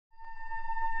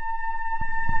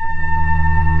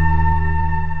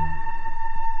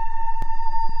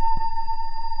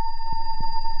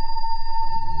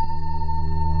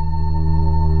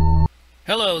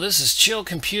Hello, this is Chill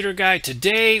Computer Guy.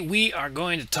 Today we are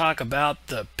going to talk about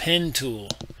the pen tool.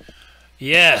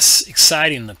 Yes,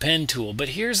 exciting, the pen tool. But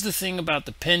here's the thing about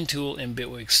the pen tool in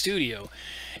Bitwig Studio.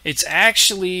 It's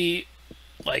actually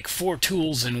like 4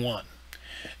 tools in one.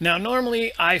 Now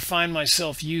normally I find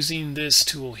myself using this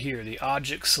tool here, the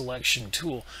object selection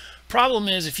tool. Problem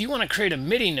is, if you want to create a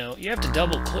MIDI note, you have to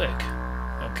double click,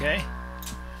 okay?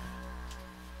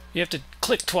 You have to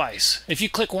click twice. If you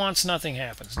click once, nothing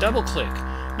happens. Double click.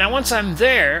 Now once I'm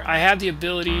there, I have the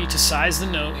ability to size the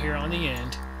note here on the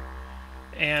end,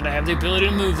 and I have the ability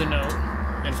to move the note,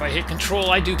 and if I hit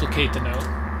control I duplicate the note,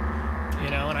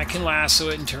 and I can lasso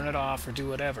it and turn it off or do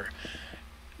whatever.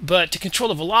 But to control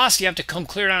the velocity, I have to come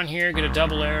clear down here, get a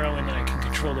double arrow, and then I can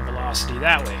control the velocity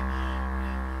that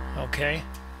way. Okay?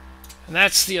 And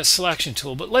that's the selection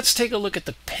tool. But let's take a look at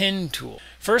the pen tool.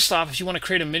 First off, if you want to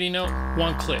create a MIDI note,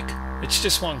 one click. It's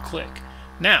just one click.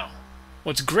 Now,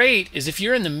 what's great is if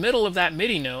you're in the middle of that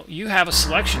MIDI note, you have a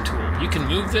selection tool. You can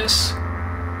move this.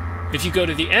 If you go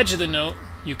to the edge of the note,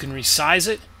 you can resize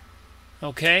it.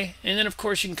 Okay? And then of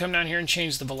course you can come down here and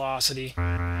change the velocity.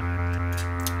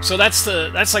 So that's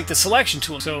like the selection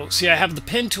tool. So see, I have the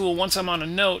pen tool. Once I'm on a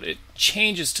note, it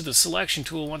changes to the selection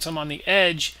tool. Once I'm on the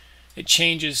edge, it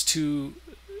changes to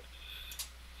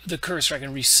the cursor. I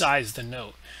can resize the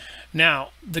note. Now,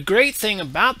 the great thing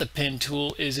about the pen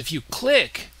tool is if you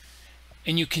click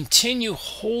and you continue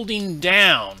holding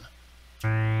down,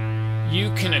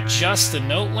 you can adjust the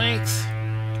note length.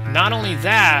 Not only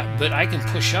that, but I can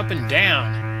push up and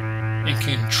down and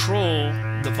control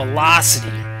the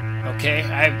velocity. Okay,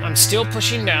 I'm still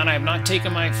pushing down. I have not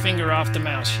taken my finger off the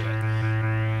mouse yet.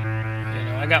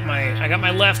 I got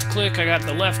my left click, I got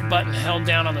the left button held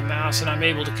down on the mouse, and I'm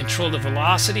able to control the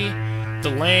velocity,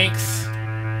 the length.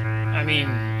 I mean,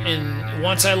 and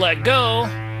once I let go,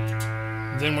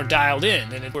 then we're dialed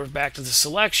in, and we're back to the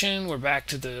selection, we're back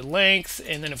to the length,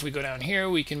 and then if we go down here,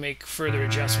 we can make further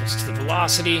adjustments to the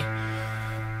velocity.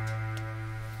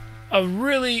 A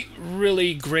really,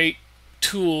 really great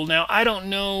tool. Now, I don't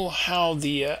know how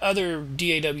the other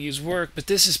DAWs work, but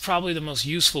this is probably the most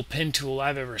useful pen tool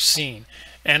I've ever seen.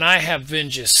 And I have been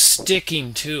just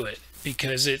sticking to it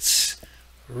because it's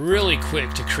really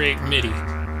quick to create MIDI.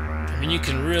 I mean, you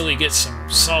can really get some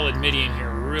solid MIDI in here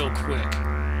real quick.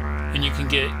 And you can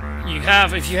get,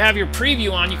 if you have your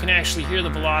preview on, you can actually hear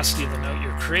the velocity of the note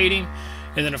you're creating.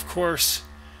 And then of course,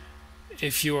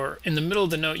 if you're in the middle of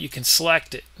the note, you can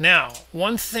select it. Now,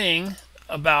 one thing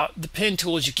about the pen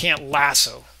tool is you can't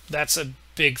lasso. That's a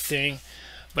big thing.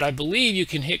 But I believe you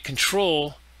can hit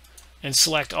control and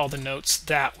select all the notes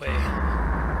that way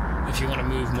if you want to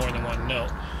move more than one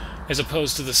note, as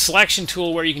opposed to the selection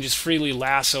tool where you can just freely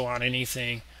lasso on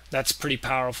anything. That's pretty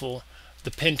powerful.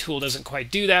 The pen tool doesn't quite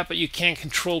do that, but you can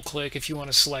control click if you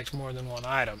want to select more than one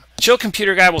item. Chill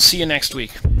Computer Guy, we'll see you next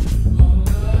week.